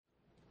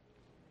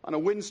On a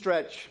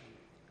windswept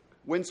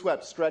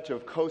stretch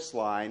of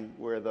coastline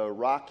where the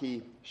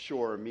rocky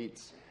shore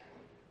meets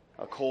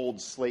a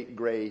cold slate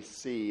gray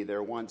sea,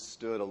 there once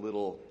stood a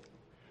little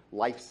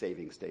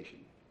life-saving station.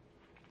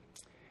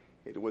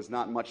 It was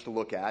not much to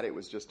look at. It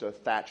was just a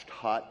thatched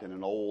hut and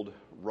an old,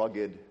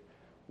 rugged,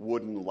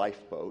 wooden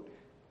lifeboat.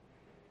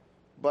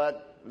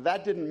 But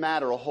that didn't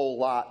matter a whole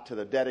lot to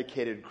the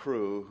dedicated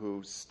crew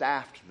who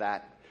staffed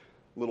that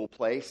little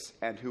place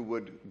and who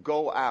would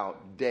go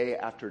out day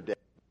after day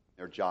on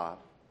their job.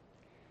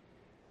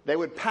 They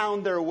would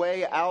pound their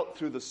way out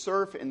through the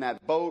surf in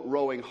that boat,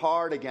 rowing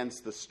hard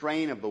against the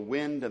strain of the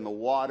wind and the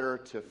water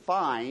to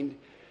find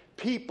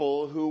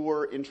people who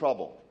were in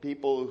trouble,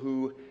 people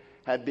who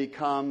had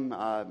become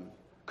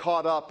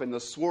caught up in the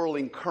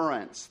swirling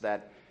currents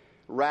that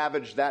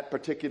ravaged that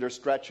particular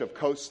stretch of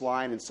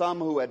coastline, and some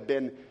who had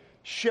been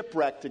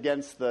shipwrecked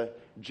against the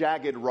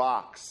jagged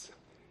rocks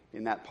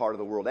in that part of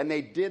the world. And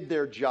they did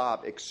their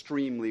job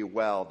extremely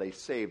well. They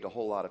saved a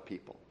whole lot of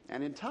people.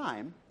 And in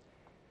time,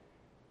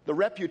 the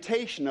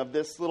reputation of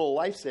this little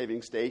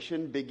life-saving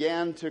station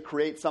began to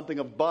create something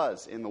of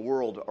buzz in the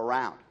world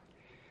around.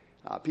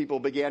 People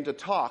began to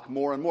talk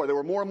more and more. There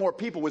were more and more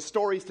people with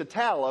stories to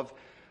tell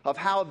of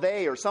how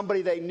they or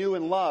somebody they knew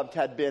and loved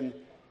had been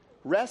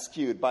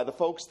rescued by the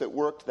folks that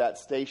worked that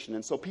station.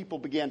 And so people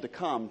began to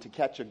come to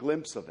catch a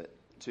glimpse of it,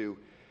 to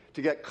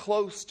get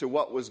close to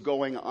what was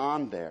going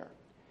on there.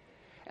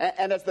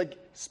 And as the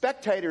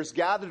spectators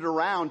gathered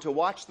around to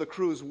watch the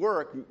crew's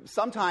work,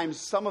 sometimes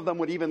some of them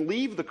would even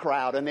leave the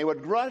crowd and they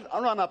would run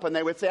up and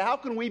they would say, "How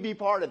can we be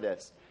part of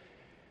this?"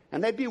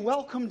 And they'd be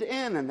welcomed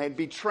in and they'd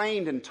be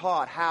trained and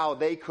taught how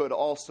they could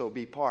also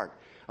be part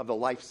of the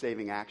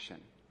life-saving action.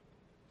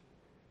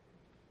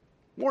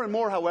 More and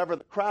more, however,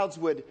 the crowds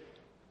would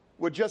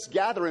just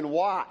gather and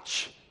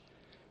watch.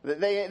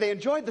 They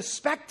enjoyed the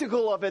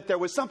spectacle of it. There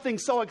was something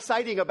so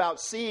exciting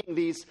about seeing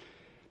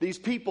these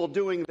people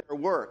doing their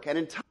work. And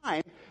in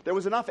time, there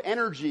was enough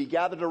energy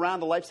gathered around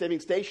the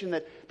life-saving station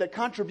that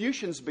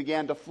contributions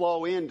began to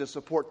flow in to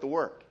support the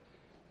work.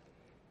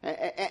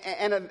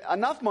 And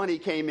enough money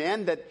came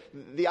in that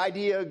the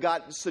idea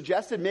got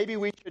suggested maybe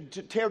we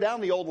should tear down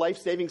the old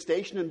life-saving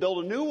station and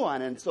build a new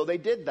one. And so they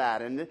did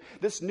that. And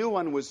this new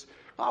one was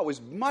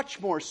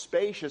much more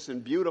spacious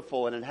and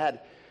beautiful, and it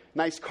had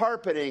nice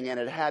carpeting, and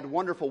it had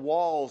wonderful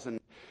walls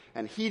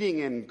and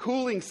heating and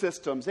cooling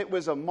systems. It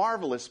was a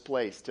marvelous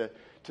place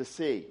to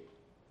see.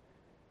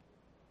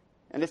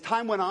 And as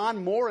time went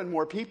on, more and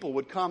more people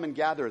would come and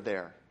gather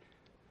there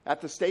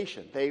at the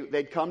station.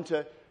 They'd come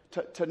to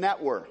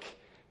network.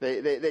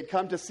 They'd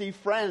come to see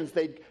friends.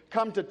 They'd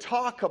come to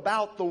talk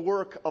about the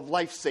work of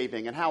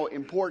life-saving and how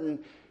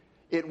important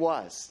it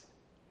was.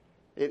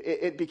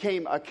 It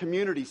became a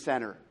community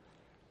center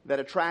that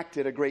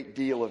attracted a great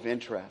deal of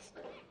interest.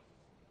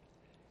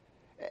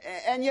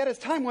 And yet, as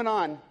time went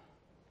on,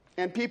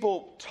 and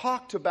people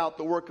talked about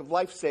the work of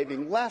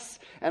life-saving, less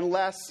and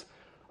less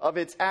of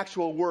its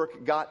actual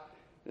work got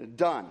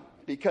done.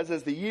 Because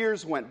as the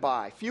years went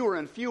by, fewer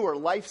and fewer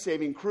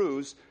life-saving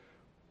crews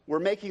were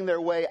making their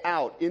way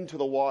out into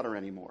the water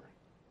anymore.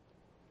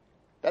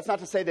 That's not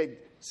to say they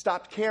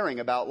stopped caring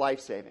about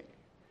life-saving.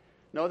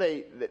 No,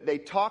 they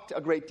talked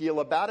a great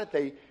deal about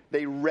it.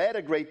 They read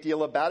a great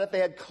deal about it. They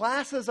had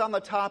classes on the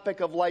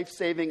topic of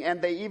life-saving,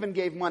 and they even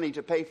gave money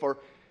to pay for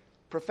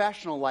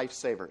professional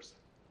lifesavers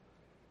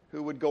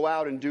who would go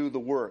out and do the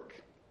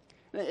work.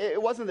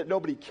 It wasn't that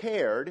nobody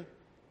cared.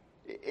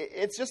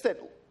 It's just that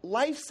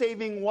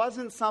life-saving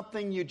wasn't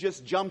something you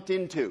just jumped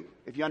into,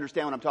 if you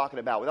understand what I'm talking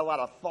about, with a lot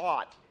of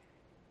thought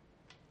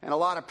and a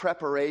lot of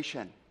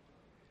preparation.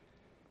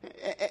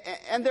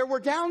 And there were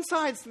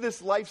downsides to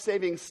this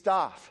life-saving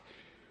stuff.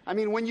 I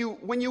mean, when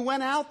you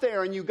went out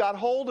there and you got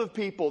hold of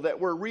people that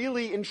were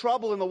really in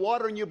trouble in the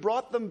water and you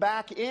brought them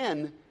back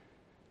in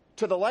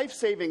to the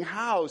life-saving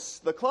house,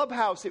 the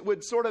clubhouse, it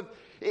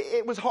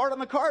was hard on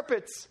the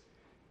carpets.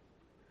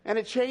 And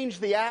it changed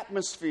the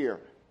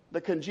atmosphere,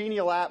 the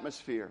congenial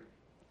atmosphere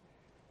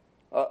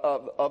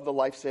of the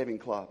life-saving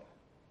club.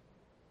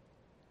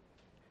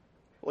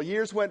 Well,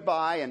 years went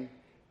by and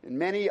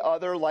many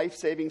other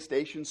life-saving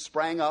stations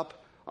sprang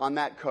up on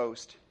that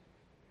coast.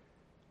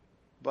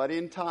 But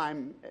in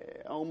time,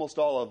 almost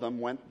all of them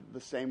went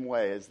the same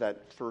way as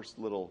that first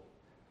little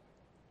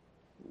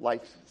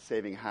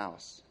life-saving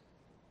house.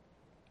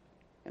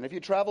 And if you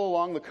travel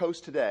along the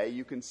coast today,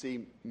 you can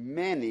see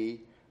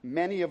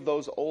many of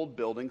those old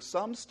buildings,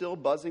 some still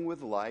buzzing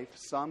with life,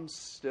 some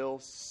still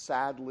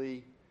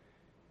sadly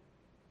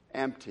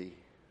empty.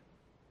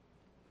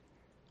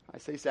 I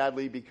say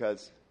sadly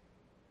because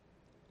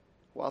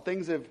while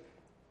things have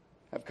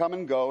come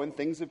and go and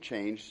things have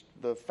changed,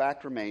 the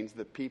fact remains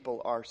that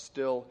people are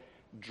still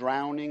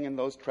drowning in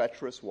those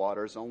treacherous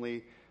waters,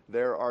 only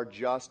there are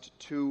just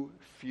too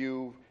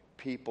few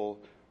people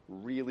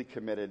really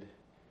committed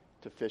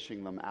to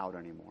fishing them out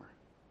anymore.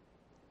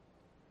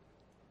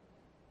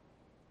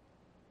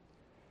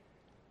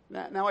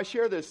 Now, I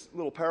share this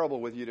little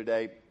parable with you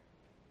today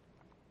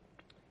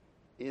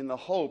in the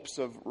hopes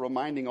of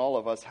reminding all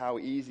of us how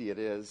easy it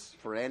is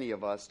for any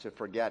of us to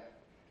forget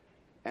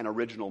and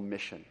original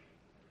mission.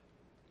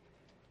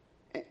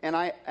 And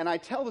I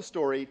tell the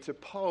story to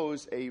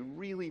pose a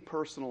really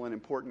personal and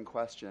important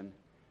question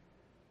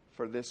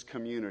for this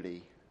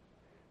community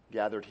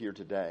gathered here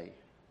today.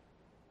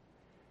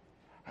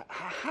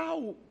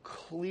 How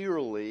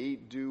clearly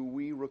do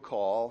we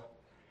recall,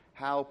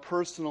 how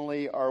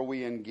personally are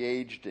we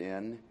engaged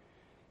in,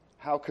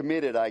 how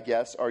committed, I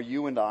guess, are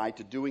you and I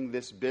to doing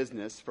this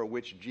business for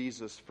which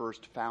Jesus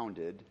first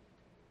founded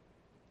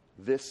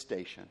this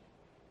station?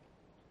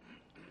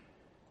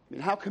 I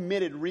mean, how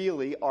committed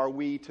really are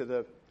we to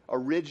the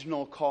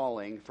original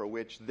calling for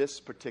which this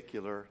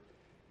particular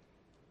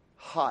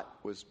hut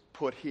was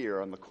put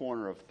here on the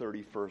corner of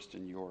 31st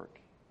and York?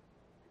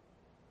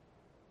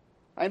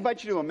 I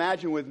invite you to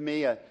imagine with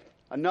me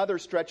another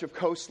stretch of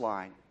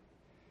coastline.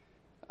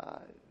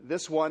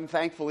 This one,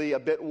 thankfully, a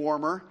bit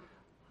warmer,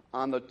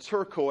 on the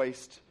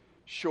turquoise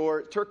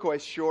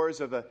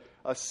shores of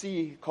a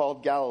sea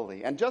called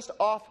Galilee. And just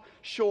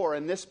offshore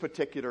in this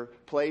particular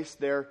place,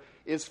 there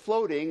is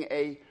floating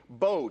a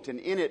boat, and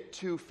in it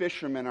 2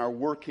 fishermen are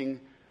working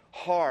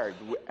hard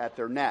at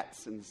their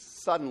nets. And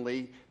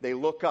suddenly they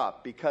look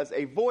up because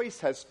a voice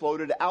has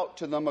floated out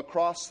to them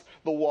across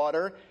the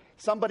water.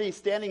 Somebody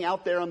standing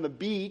out there on the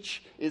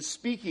beach is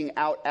speaking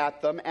out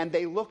at them, and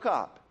they look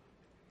up.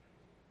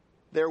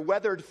 Their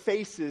weathered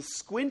faces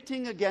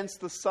squinting against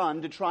the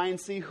sun to try and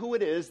see who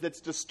it is that's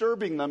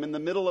disturbing them in the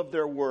middle of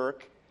their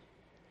work.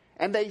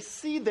 And they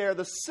see there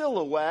the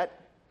silhouette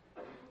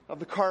of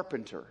the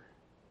carpenter.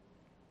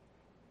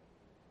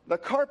 The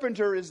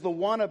carpenter is the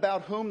one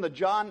about whom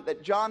John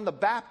the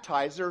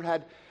Baptizer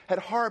had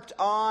harped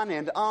on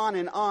and on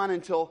and on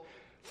until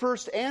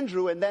first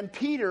Andrew and then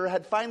Peter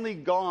had finally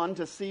gone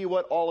to see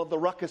what all of the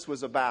ruckus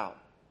was about.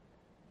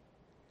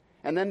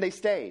 And then they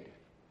stayed.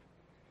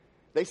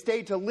 They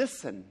stayed to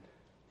listen.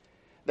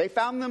 They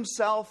found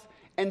themselves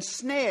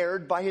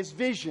ensnared by his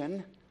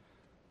vision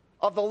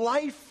of the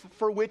life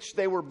for which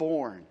they were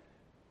born.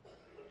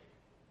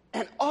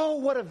 And oh,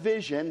 what a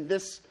vision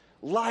this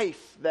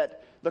life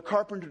that the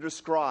carpenter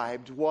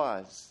described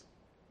was.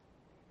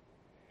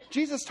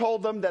 Jesus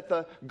told them that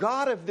the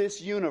God of this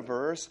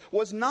universe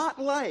was not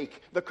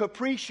like the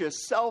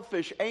capricious,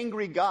 selfish,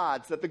 angry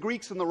gods that the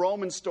Greeks and the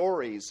Roman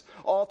stories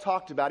all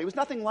talked about. He was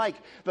nothing like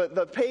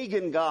the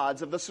pagan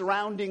gods of the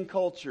surrounding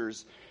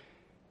cultures.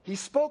 He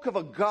spoke of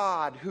a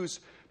God whose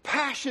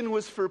passion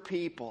was for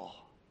people,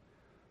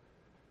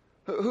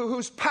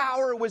 whose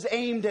power was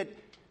aimed at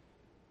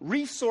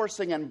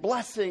resourcing and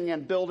blessing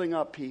and building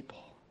up people.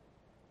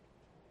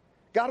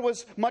 God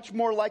was much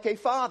more like a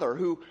father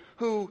who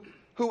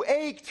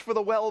ached for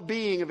the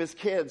well-being of his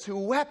kids, who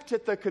wept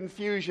at the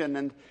confusion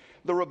and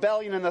the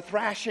rebellion and the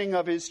thrashing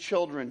of his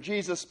children.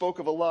 Jesus spoke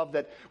of a love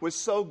that was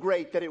so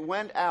great that it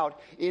went out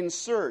in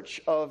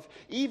search of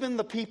even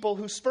the people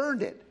who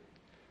spurned it,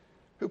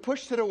 who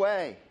pushed it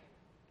away.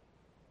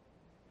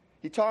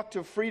 He talked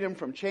of freedom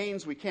from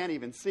chains we can't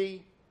even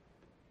see.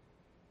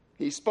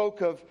 He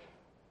spoke of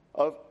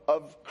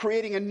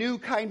creating a new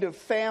kind of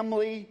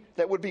family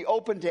that would be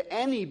open to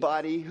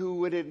anybody who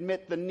would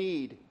admit the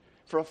need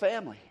for a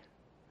family,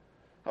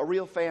 a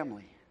real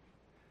family,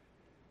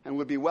 and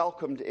would be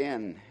welcomed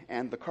in.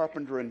 And the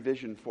carpenter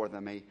envisioned for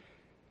them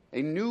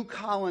a new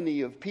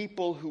colony of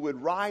people who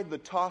would ride the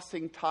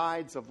tossing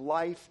tides of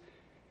life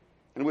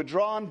and would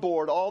draw on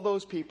board all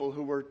those people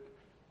who were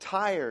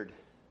tired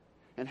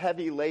and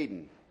heavy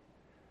laden,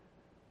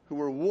 who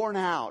were worn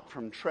out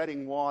from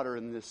treading water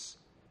in this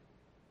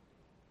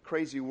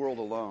crazy world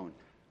alone.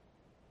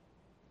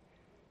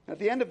 At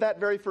the end of that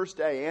very first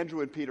day,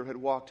 Andrew and Peter had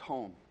walked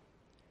home.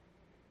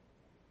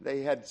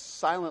 They had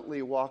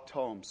silently walked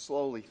home,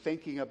 slowly,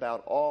 thinking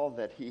about all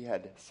that he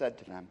had said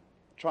to them,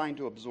 trying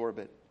to absorb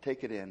it,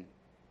 take it in.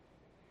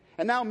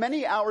 And now,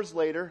 many hours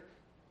later,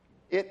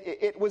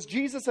 it was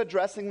Jesus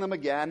addressing them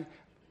again,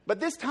 but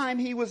this time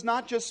he was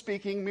not just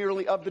speaking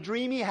merely of the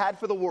dream he had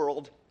for the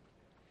world.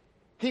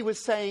 He was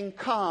saying,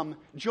 "Come,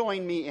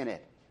 join me in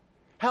it.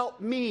 Help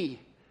me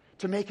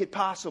to make it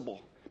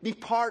possible. Be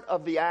part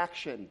of the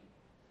action.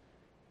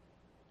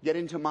 Get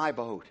into my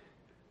boat.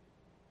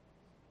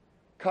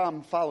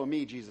 Come, follow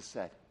me," Jesus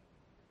said.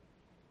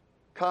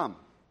 Come,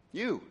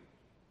 you,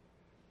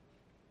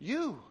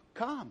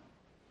 come.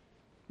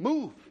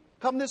 Move,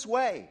 come this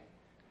way.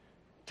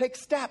 Take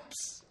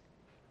steps.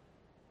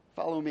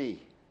 Follow me.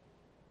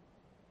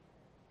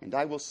 And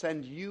I will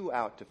send you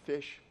out to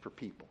fish for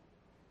people.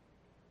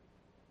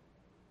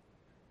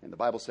 And the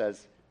Bible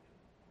says,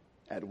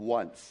 at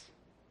once,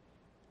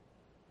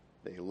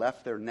 they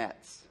left their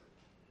nets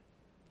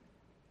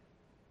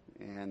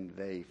and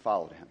they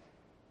followed him.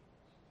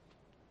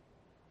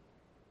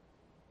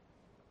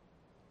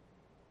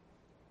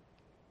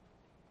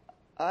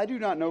 I do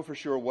not know for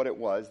sure what it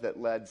was that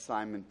led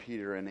Simon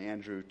Peter and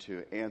Andrew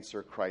to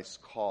answer Christ's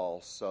call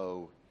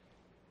so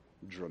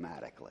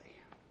dramatically.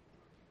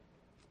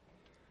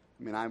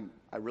 I mean,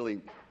 I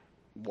really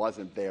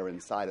wasn't there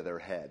inside of their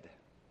head.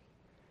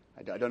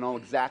 I don't know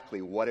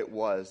exactly what it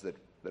was that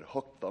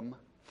hooked them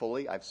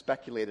fully. I've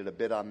speculated a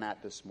bit on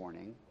that this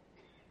morning.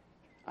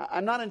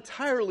 I'm not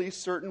entirely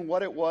certain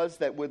what it was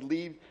that would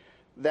lead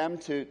them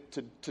to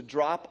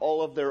drop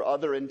all of their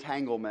other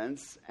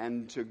entanglements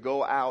and to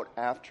go out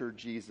after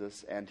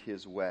Jesus and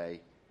his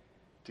way,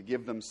 to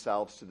give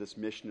themselves to this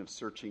mission of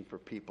searching for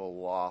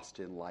people lost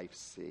in life's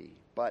sea.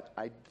 But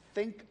I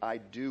think I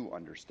do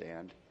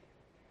understand.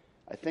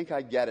 I think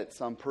I get at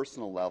some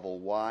personal level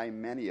why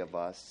many of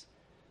us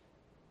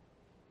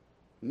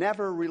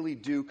never really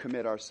do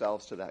commit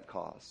ourselves to that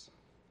cause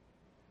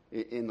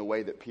in the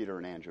way that Peter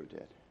and Andrew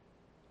did.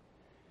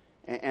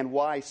 And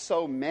why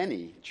so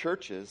many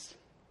churches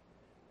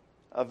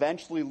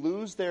eventually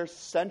lose their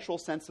central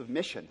sense of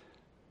mission.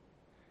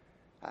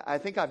 I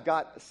think I've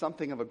got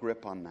something of a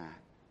grip on that.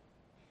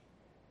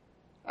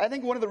 I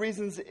think one of the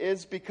reasons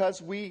is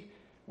because we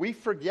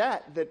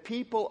forget that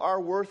people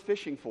are worth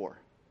fishing for.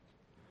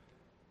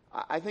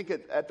 I think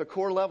at the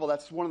core level,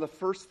 that's one of the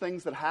first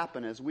things that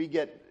happen as we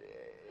get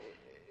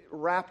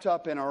wrapped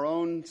up in our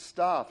own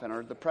stuff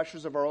and the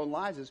pressures of our own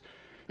lives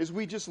is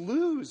we just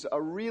lose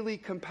a really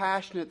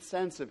compassionate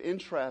sense of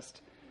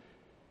interest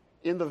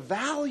in the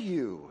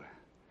value,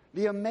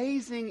 the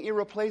amazing,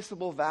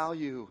 irreplaceable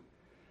value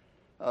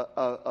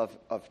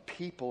of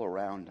people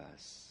around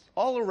us.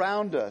 All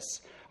around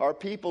us are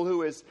people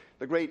who, as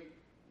the great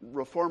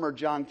reformer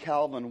John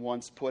Calvin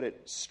once put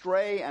it,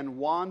 stray and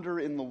wander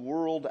in the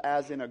world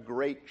as in a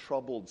great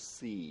troubled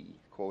sea,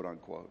 quote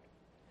unquote.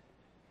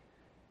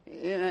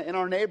 In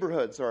our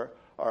neighborhoods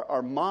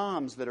are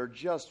moms that are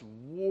just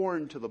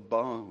worn to the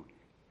bone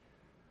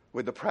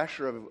with the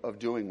pressure of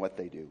doing what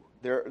they do.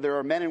 There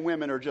are men and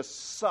women who are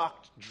just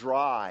sucked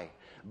dry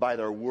by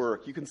their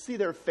work. You can see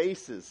their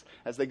faces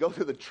as they go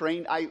through the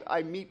train.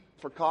 I meet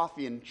for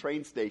coffee in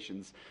train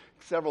stations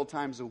several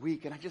times a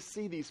week, and I just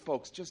see these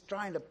folks just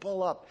trying to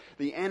pull up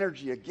the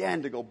energy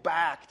again to go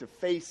back to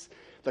face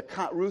the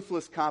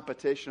ruthless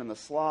competition and the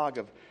slog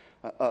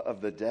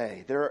of the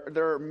day.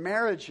 There are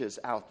marriages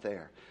out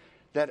there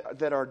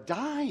that are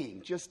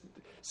dying, just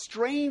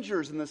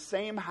strangers in the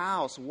same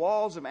house,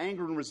 walls of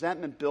anger and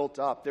resentment built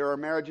up. There are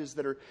marriages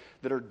that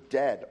are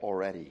dead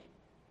already.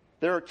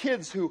 There are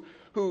kids who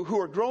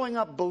are growing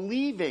up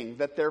believing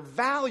that their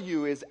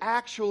value is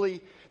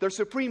actually, their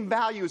supreme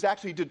value is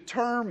actually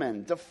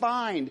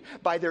defined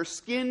by their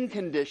skin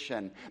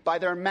condition, by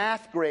their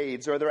math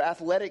grades, or their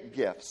athletic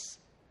gifts.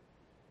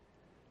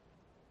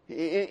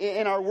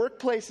 In our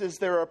workplaces,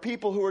 there are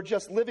people who are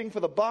just living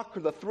for the buck or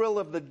the thrill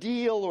of the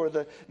deal or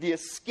the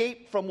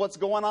escape from what's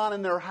going on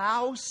in their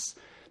house.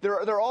 There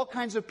are all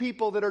kinds of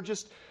people that are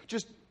just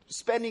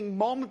spending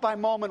moment by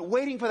moment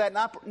waiting for that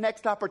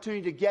next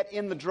opportunity to get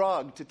in the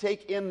drug, to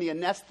take in the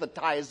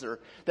anesthetizer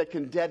that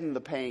can deaden the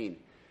pain,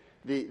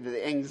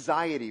 the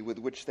anxiety with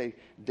which they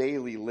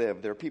daily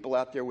live. There are people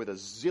out there with a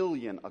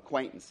zillion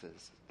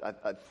acquaintances,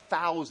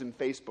 1,000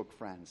 Facebook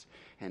friends,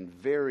 and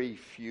very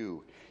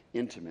few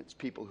intimates,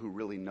 people who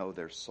really know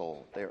their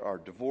soul. There are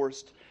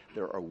divorced,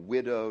 there are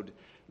widowed,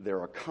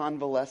 there are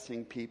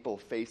convalescing people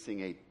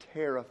facing a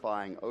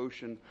terrifying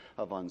ocean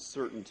of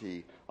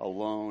uncertainty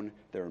alone.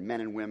 There are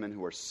men and women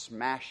who are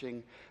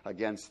smashing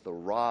against the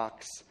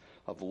rocks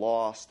of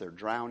loss. They're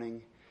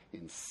drowning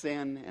in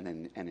sin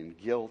and in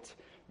guilt.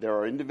 There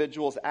are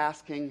individuals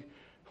asking,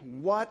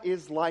 what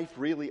is life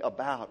really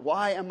about?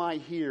 Why am I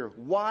here?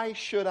 Why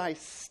should I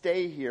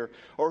stay here?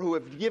 Or who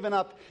have given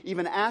up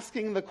even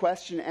asking the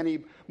question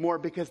anymore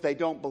because they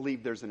don't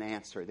believe there's an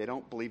answer. They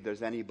don't believe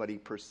there's anybody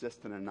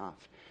persistent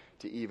enough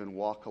to even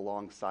walk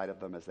alongside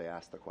of them as they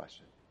ask the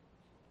question.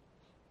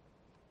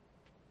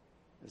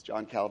 As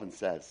John Calvin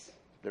says,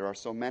 there are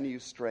so many who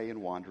stray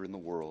and wander in the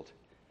world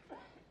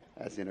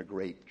as in a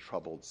great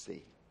troubled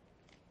sea.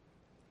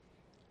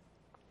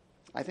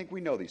 I think we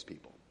know these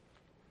people.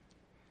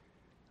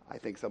 I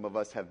think some of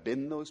us have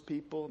been those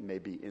people,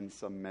 maybe in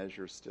some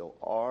measure still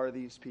are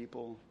these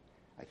people.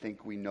 I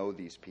think we know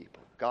these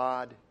people.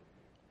 God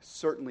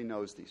certainly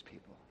knows these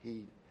people.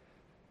 He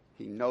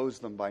knows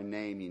them by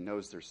name. He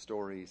knows their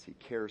stories. He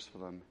cares for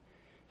them.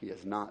 He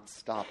has not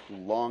stopped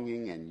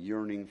longing and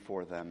yearning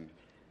for them.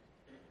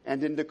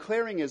 And in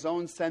declaring his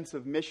own sense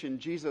of mission,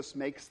 Jesus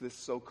makes this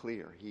so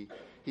clear.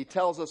 He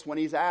tells us when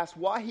he's asked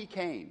why he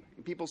came.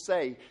 People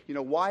say,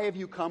 why have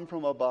you come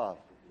from above?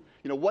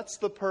 What's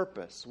the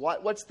purpose?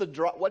 What's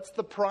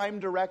the prime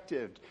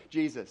directive,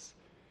 Jesus,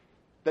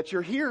 that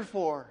you're here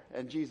for?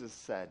 And Jesus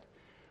said,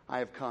 I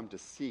have come to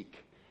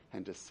seek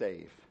and to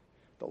save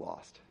the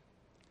lost.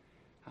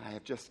 I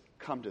have just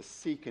come to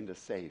seek and to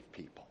save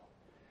people.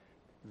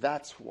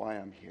 That's why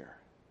I'm here.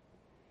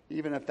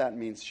 Even if that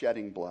means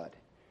shedding blood,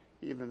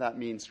 even if that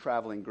means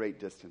traveling great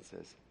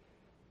distances,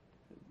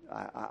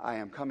 I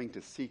am coming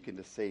to seek and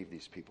to save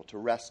these people, to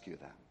rescue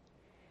them.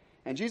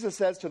 And Jesus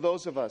says to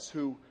those of us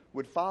who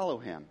would follow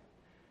him,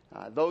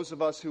 those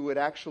of us who would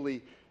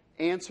actually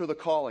answer the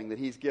calling that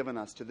he's given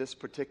us to this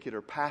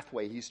particular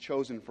pathway he's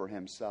chosen for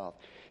himself,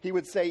 he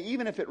would say,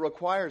 even if it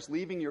requires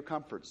leaving your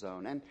comfort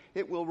zone, and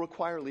it will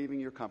require leaving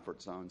your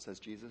comfort zone, says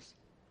Jesus,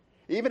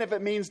 even if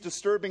it means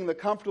disturbing the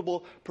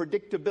comfortable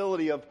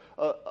predictability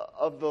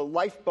of the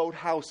lifeboat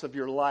house of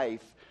your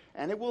life,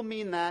 and it will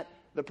mean that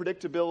the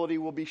predictability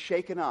will be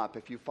shaken up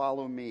if you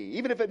follow me.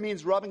 Even if it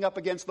means rubbing up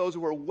against those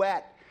who are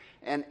wet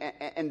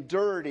and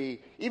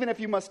dirty, even if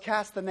you must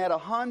cast the net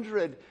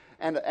 100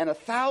 and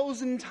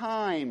 1,000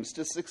 times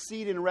to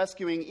succeed in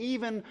rescuing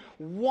even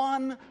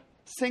one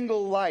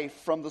single life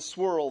from the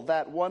swirl,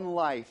 that one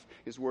life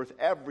is worth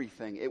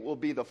everything. It will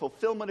be the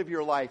fulfillment of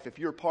your life if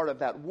you're part of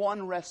that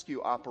one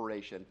rescue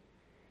operation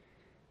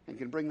and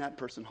can bring that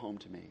person home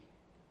to me.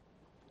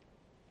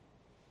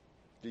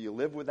 Do you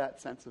live with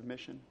that sense of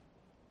mission?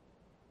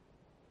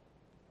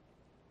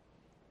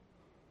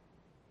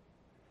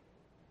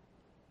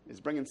 Is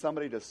bringing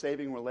somebody to a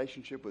saving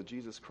relationship with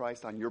Jesus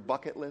Christ on your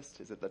bucket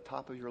list? Is it the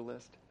top of your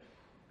list?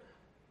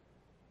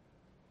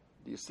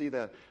 Do you see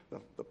the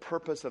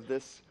purpose of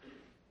this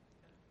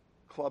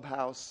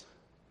clubhouse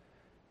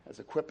as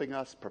equipping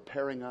us,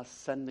 preparing us,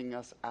 sending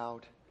us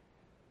out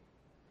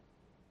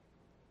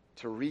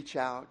to reach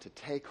out, to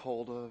take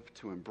hold of,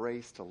 to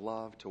embrace, to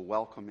love, to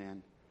welcome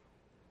in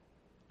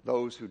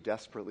those who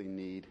desperately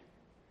need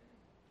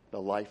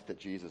the life that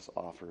Jesus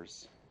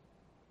offers?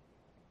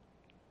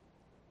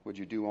 Would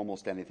you do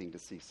almost anything to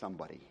see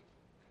somebody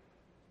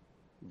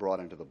brought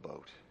into the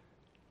boat?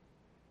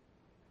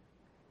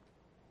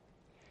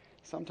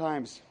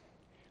 Sometimes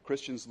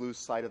Christians lose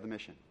sight of the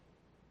mission.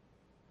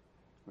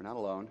 We're not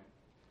alone.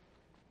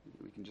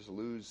 We can just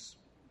lose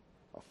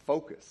a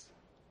focus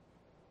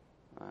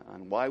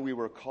on why we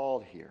were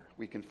called here.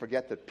 We can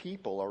forget that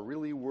people are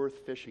really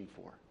worth fishing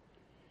for.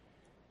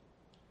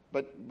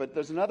 But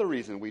there's another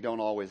reason we don't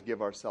always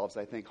give ourselves,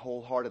 I think,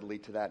 wholeheartedly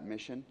to that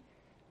mission.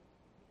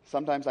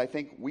 Sometimes I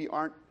think we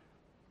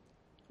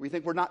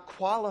think we're not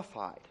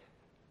qualified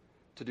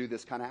to do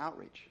this kind of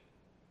outreach.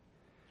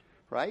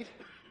 Right?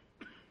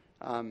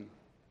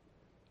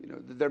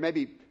 There may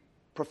be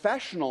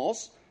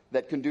professionals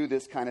that can do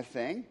this kind of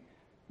thing,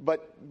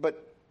 but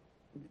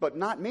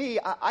not me.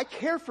 I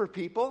care for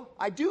people.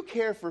 I do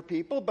care for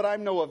people, but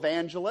I'm no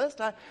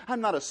evangelist.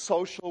 I'm not a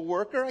social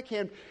worker. I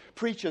can't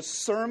preach a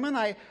sermon.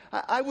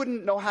 I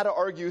wouldn't know how to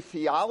argue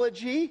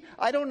theology.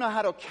 I don't know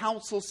how to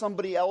counsel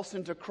somebody else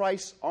into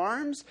Christ's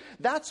arms.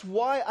 That's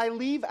why I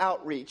leave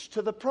outreach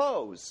to the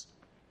pros.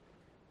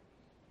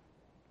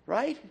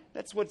 Right?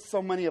 That's what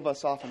so many of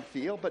us often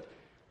feel.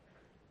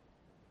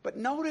 But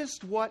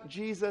notice what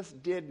Jesus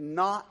did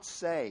not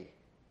say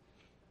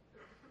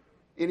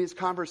in his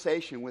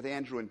conversation with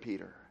Andrew and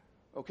Peter.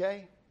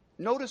 Okay?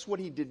 Notice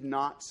what he did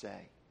not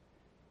say.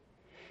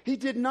 He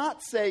did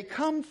not say,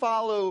 come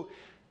follow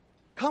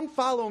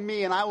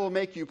me and I will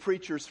make you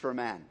preachers for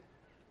men.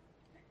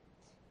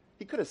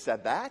 He could have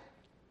said that.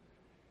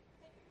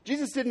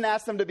 Jesus didn't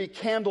ask them to be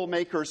candle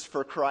makers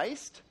for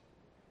Christ.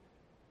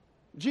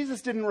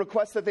 Jesus didn't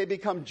request that they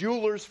become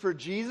jewelers for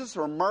Jesus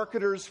or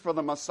marketers for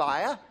the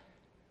Messiah.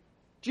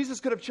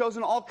 Jesus could have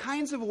chosen all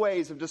kinds of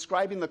ways of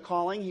describing the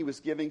calling he was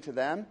giving to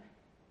them.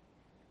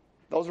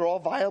 Those are all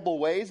viable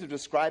ways of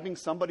describing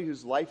somebody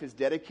whose life is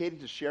dedicated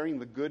to sharing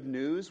the good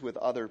news with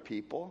other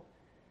people.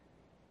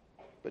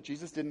 But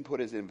Jesus didn't put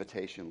his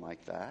invitation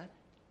like that.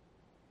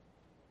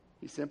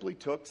 He simply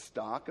took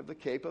stock of the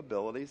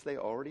capabilities they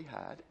already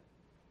had.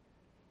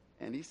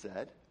 And he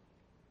said,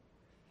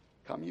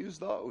 come use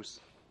those.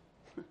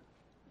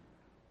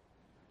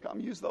 Come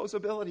use those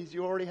abilities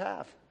you already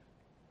have.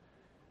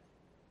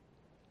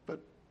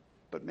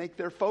 But make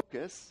their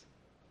focus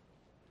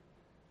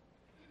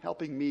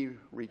helping me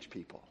reach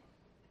people.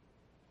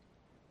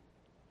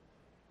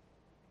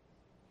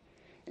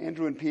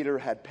 Andrew and Peter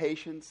had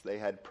patience. They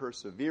had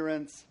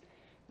perseverance.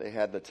 They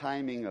had the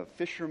timing of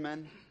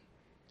fishermen,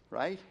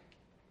 right?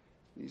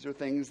 These are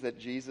things that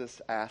Jesus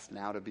asked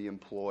now to be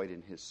employed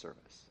in his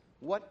service.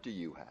 What do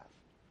you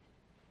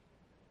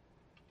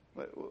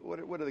have?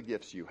 What are the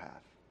gifts you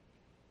have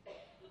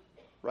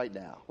right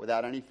now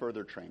without any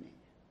further training?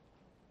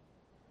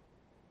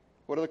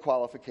 What are the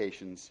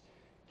qualifications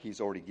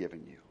he's already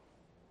given you?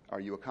 Are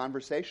you a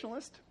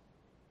conversationalist?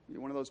 Are you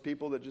one of those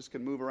people that just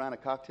can move around a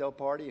cocktail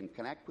party and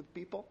connect with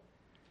people?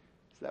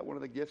 Is that one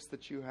of the gifts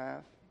that you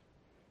have?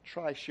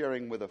 Try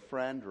sharing with a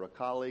friend or a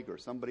colleague or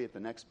somebody at the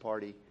next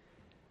party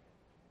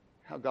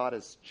how God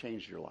has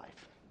changed your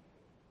life.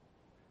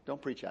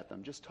 Don't preach at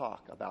them. Just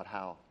talk about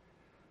how,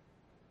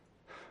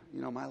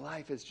 my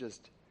life is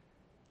just,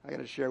 I got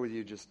to share with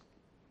you just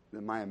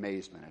my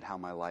amazement at how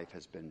my life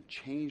has been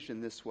changed in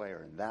this way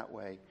or in that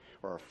way,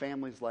 or our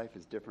family's life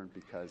is different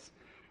because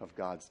of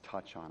God's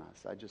touch on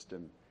us. I just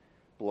am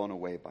blown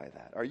away by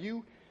that. Are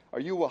you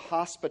a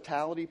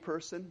hospitality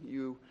person?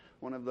 You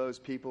one of those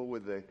people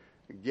with the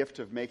gift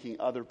of making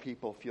other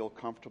people feel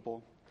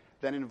comfortable?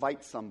 Then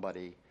invite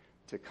somebody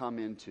to come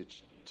into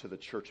the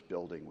church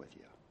building with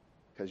you,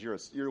 because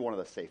you're one of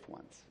the safe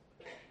ones.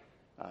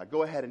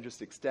 Go ahead and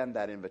just extend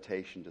that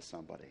invitation to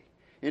somebody.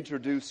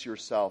 Introduce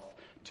yourself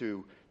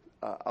to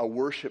a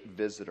worship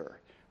visitor.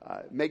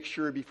 Make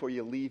sure before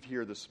you leave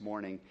here this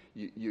morning,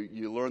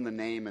 you learn the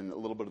name and a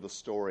little bit of the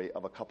story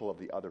of a couple of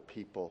the other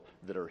people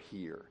that are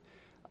here.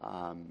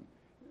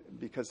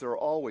 Because there are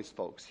always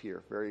folks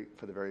here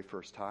for the very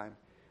first time.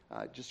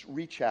 Just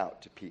reach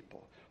out to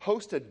people.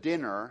 Host a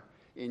dinner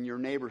in your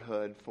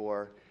neighborhood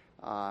for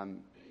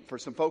For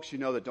some folks you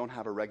know that don't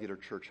have a regular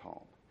church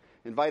home,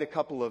 invite a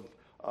couple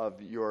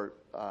of your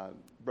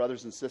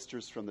brothers and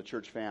sisters from the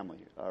church family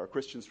or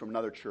Christians from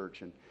another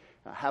church and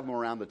have them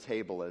around the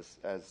table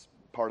as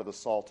part of the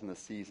salt and the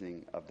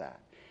seasoning of that.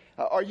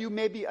 Are you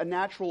maybe a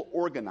natural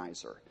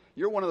organizer?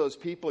 You're one of those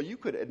people, you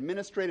could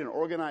administrate and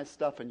organize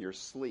stuff in your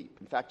sleep.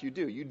 In fact, you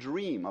do. You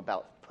dream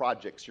about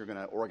projects you're going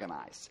to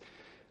organize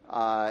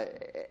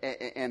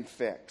and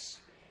fix.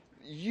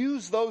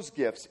 Use those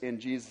gifts in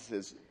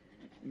Jesus'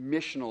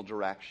 missional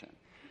direction.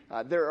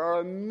 There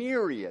are a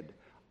myriad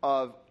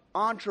of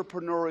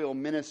entrepreneurial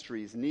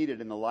ministries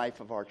needed in the life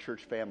of our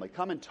church family.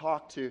 Come and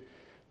talk to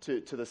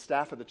the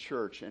staff of the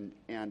church,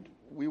 and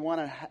we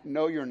want to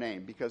know your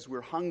name because we're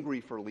hungry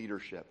for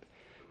leadership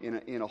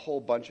in a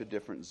whole bunch of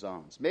different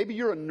zones. Maybe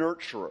you're a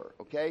nurturer,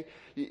 okay?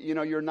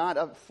 You're not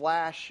a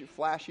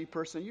flashy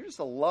person. You're just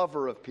a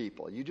lover of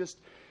people. You just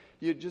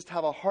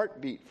have a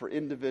heartbeat for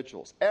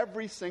individuals.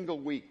 Every single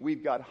week,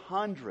 we've got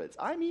hundreds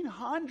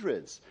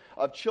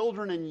of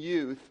children and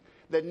youth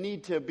that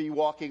need to be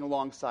walking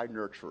alongside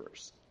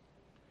nurturers.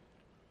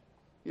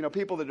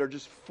 People that are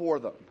just for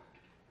them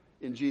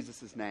in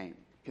Jesus' name,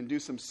 can do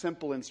some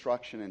simple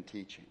instruction and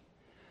teaching.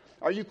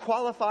 Are you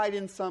qualified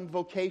in some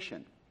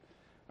vocation?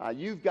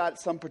 You've got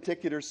some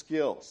particular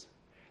skills.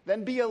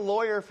 Then be a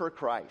lawyer for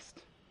Christ.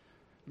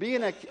 Be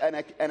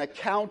an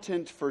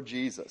accountant for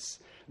Jesus.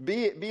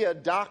 Be a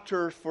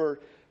doctor for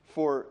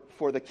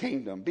the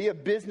kingdom. Be a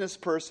business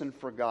person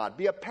for God.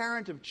 Be a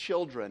parent of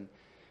children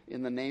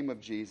in the name of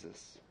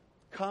Jesus.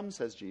 Come,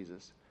 says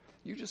Jesus.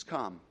 You just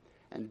come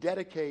and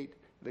dedicate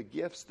the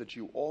gifts that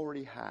you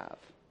already have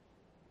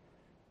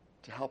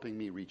to helping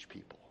me reach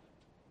people.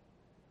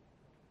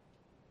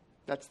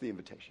 That's the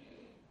invitation.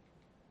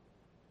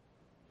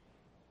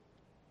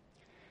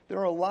 There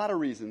are a lot of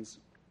reasons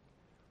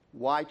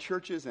why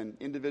churches and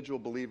individual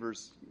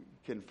believers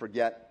can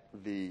forget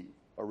the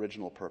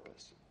original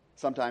purpose.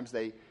 Sometimes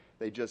they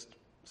just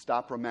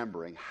stop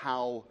remembering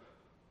how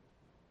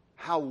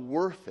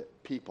worth it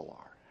people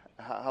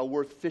are, how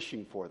worth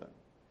fishing for them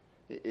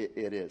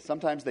it is.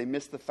 Sometimes they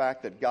miss the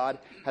fact that God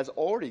has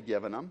already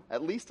given them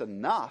at least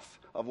enough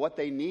of what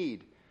they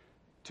need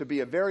to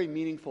be a very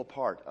meaningful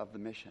part of the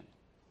mission.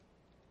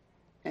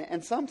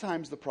 And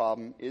sometimes the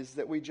problem is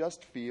that we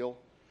just feel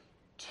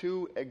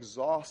too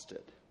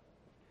exhausted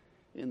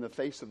in the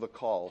face of the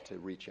call to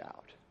reach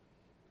out.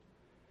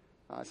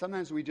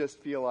 Sometimes we just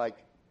feel like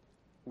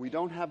we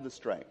don't have the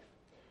strength,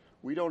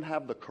 we don't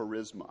have the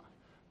charisma,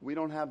 we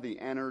don't have the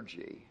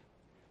energy,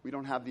 we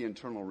don't have the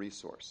internal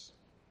resource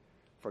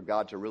for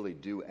God to really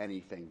do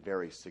anything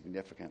very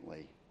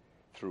significantly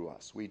through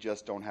us. We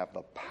just don't have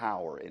the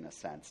power, in a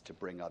sense, to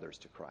bring others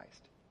to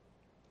Christ.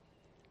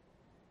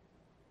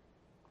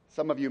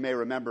 Some of you may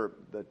remember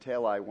the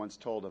tale I once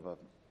told of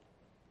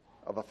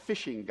a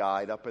fishing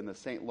guide up in the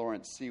St.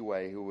 Lawrence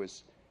Seaway who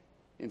was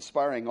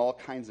inspiring all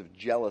kinds of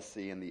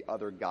jealousy in the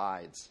other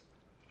guides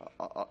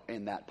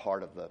in that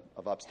part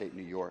of upstate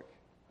New York.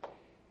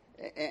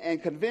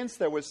 And convinced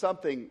there was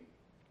something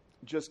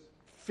just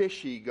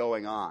fishy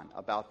going on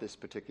about this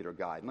particular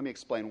guide. Let me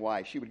explain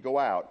why. She would go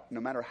out,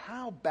 no matter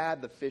how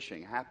bad the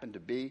fishing happened to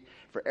be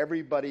for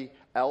everybody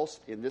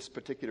else in this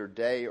particular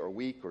day or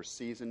week or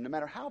season, no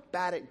matter how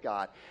bad it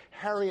got,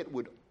 Harriet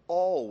would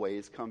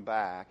always come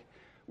back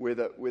with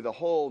a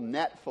whole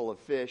net full of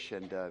fish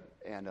and a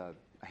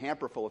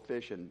hamper full of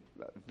fish and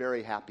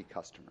very happy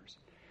customers.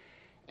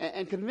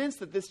 And convinced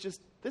that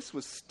this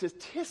was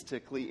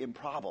statistically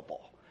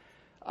improbable.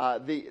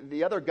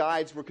 The other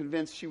guides were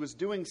convinced she was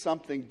doing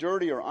something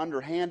dirty or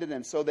underhanded,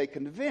 and so they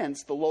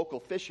convinced the local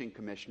fishing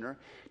commissioner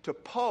to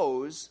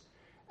pose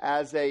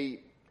as an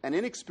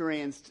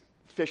inexperienced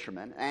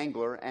fisherman,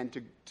 angler,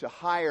 and to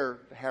hire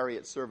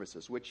Harriet's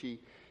services, which he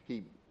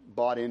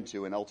bought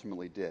into and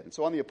ultimately did. And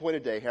so on the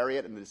appointed day,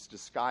 Harriet and this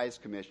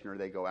disguised commissioner,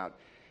 they go out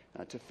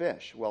to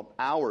fish. Well,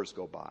 hours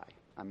go by.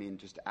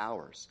 Just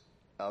hours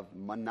of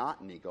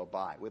monotony go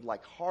by with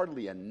like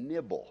hardly a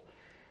nibble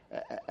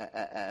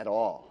at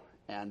all.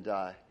 And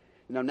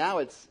now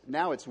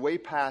it's way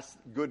past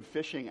good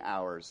fishing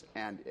hours,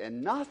 and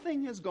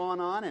nothing has gone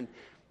on, and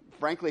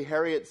frankly,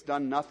 Harriet's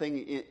done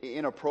nothing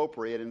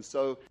inappropriate, and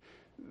so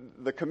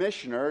the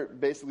commissioner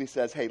basically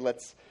says, "Hey,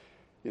 let's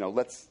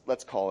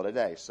call it a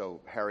day." So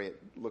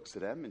Harriet looks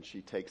at him, and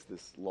she takes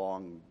this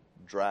long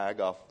drag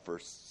off her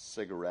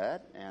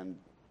cigarette and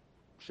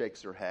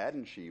shakes her head,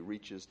 and she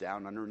reaches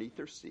down underneath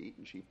her seat,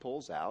 and she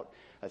pulls out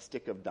a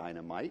stick of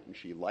dynamite, and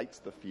she lights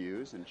the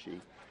fuse, and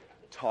she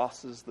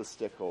tosses the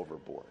stick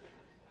overboard.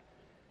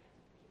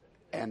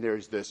 And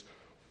there's this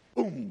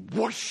boom,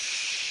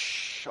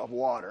 whoosh of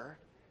water.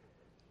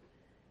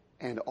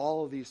 And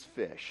all of these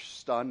fish,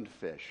 stunned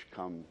fish,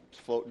 come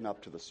floating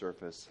up to the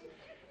surface.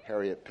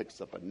 Harriet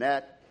picks up a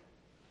net,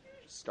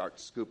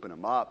 starts scooping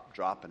them up,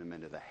 dropping them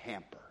into the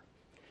hamper.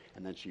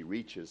 And then she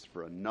reaches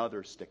for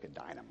another stick of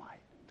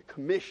dynamite. The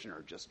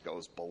commissioner just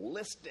goes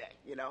ballistic,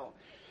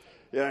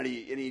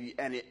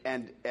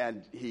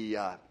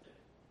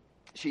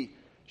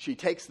 she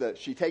takes the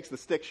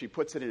stick, she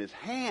puts it in his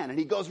hand, and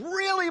he goes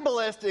really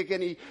ballistic,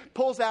 and he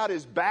pulls out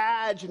his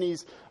badge, and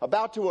he's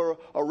about to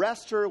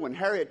arrest her when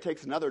Harriet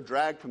takes another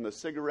drag from the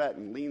cigarette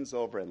and leans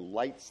over and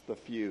lights the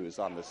fuse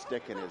on the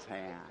stick in his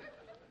hand.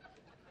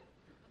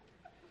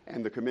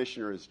 And the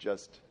commissioner is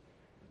just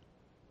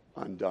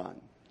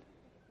undone.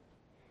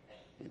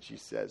 And she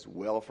says,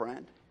 "Well,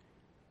 friend,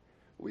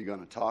 are we going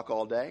to talk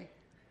all day,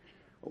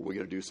 or are we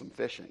going to do some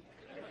fishing?"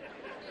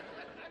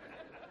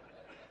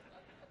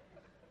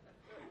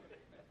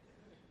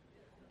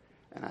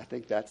 And I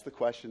think that's the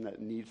question that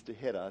needs to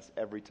hit us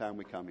every time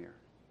we come here.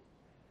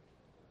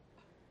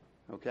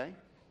 Okay?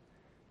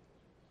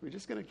 We're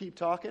just going to keep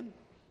talking?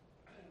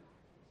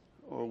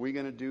 Or are we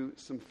going to do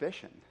some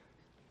fishing?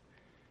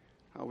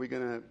 Are we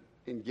going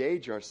to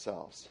engage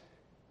ourselves?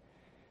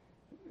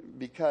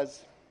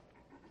 Because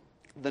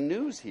the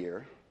news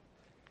here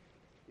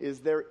is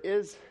there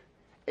is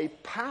a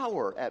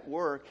power at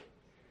work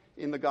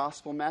in the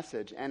gospel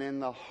message and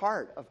in the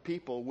heart of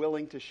people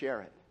willing to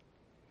share it.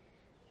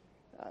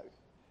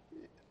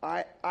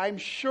 I'm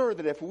sure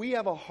that if we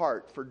have a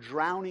heart for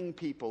drowning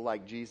people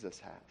like Jesus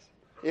has,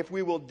 if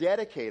we will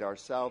dedicate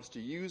ourselves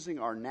to using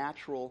our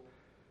natural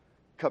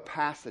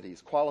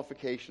capacities,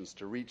 qualifications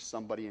to reach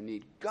somebody in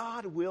need,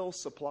 God will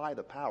supply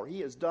the power. He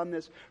has done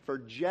this for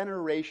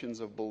generations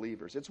of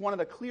believers. It's one of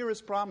the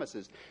clearest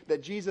promises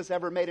that Jesus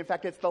ever made. In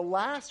fact, it's the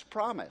last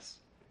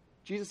promise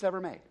Jesus ever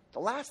made. The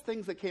last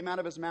things that came out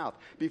of his mouth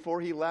before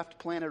he left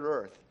planet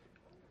Earth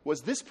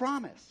was this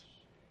promise.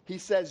 He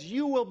says,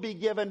 "You will be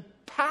given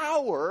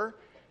power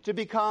to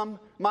become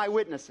my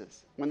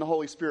witnesses when the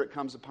Holy Spirit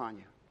comes upon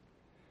you."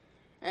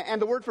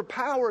 And the word for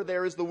power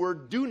there is the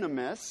word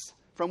dunamis,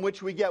 from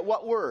which we get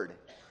what word?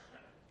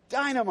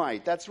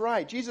 Dynamite. That's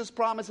right. Jesus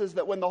promises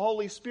that when the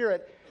Holy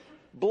Spirit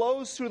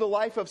blows through the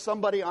life of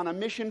somebody on a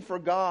mission for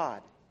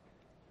God,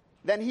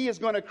 then he is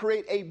going to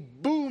create a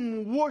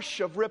boom whoosh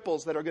of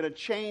ripples that are going to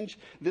change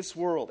this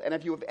world. And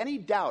if you have any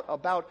doubt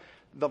about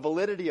the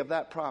validity of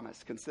that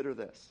promise, consider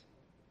this.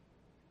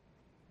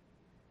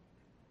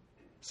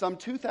 Some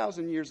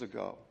 2,000 years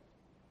ago,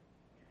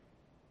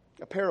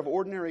 a pair of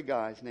ordinary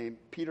guys named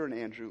Peter and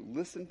Andrew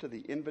listened to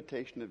the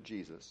invitation of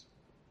Jesus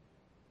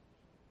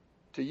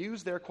to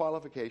use their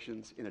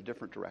qualifications in a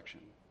different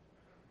direction,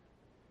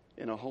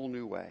 in a whole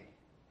new way.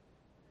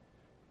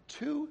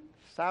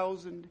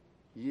 2,000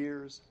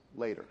 years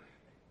later,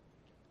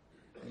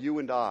 you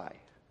and I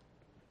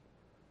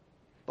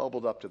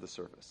bubbled up to the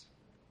surface,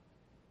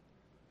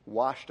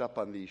 washed up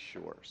on these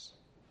shores,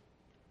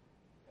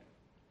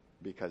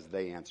 because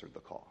they answered the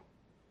call.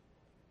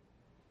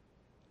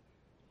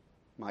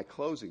 My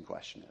closing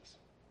question is,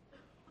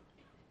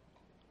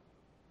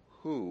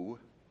 who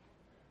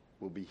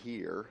will be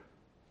here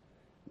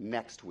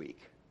next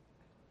week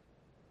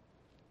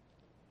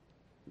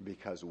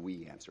because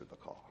we answered the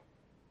call?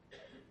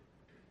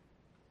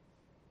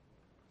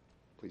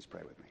 Please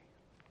pray with me.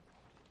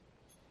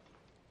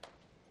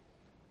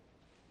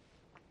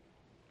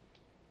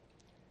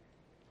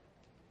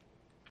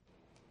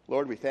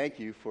 Lord, we thank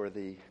you for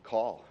the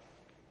call.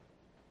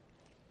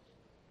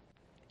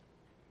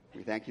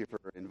 We thank you for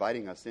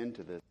inviting us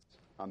into this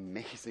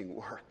amazing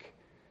work.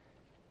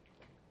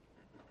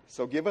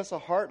 So give us a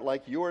heart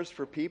like yours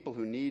for people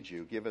who need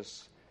you. Give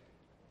us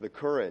the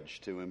courage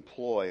to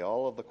employ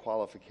all of the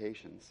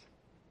qualifications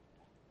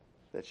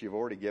that you've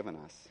already given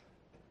us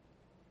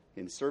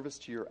in service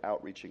to your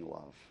outreaching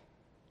love.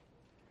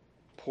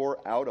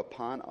 Pour out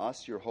upon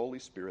us your Holy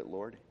Spirit,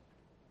 Lord,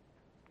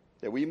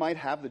 that we might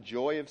have the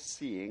joy of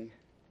seeing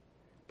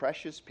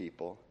precious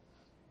people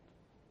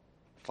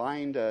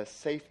find a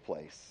safe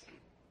place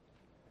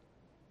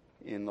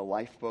in the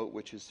lifeboat,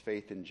 which is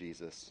faith in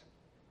Jesus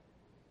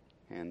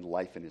and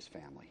life in his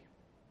family.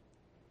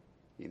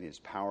 In his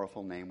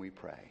powerful name we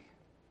pray.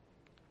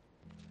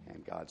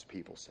 And God's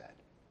people said,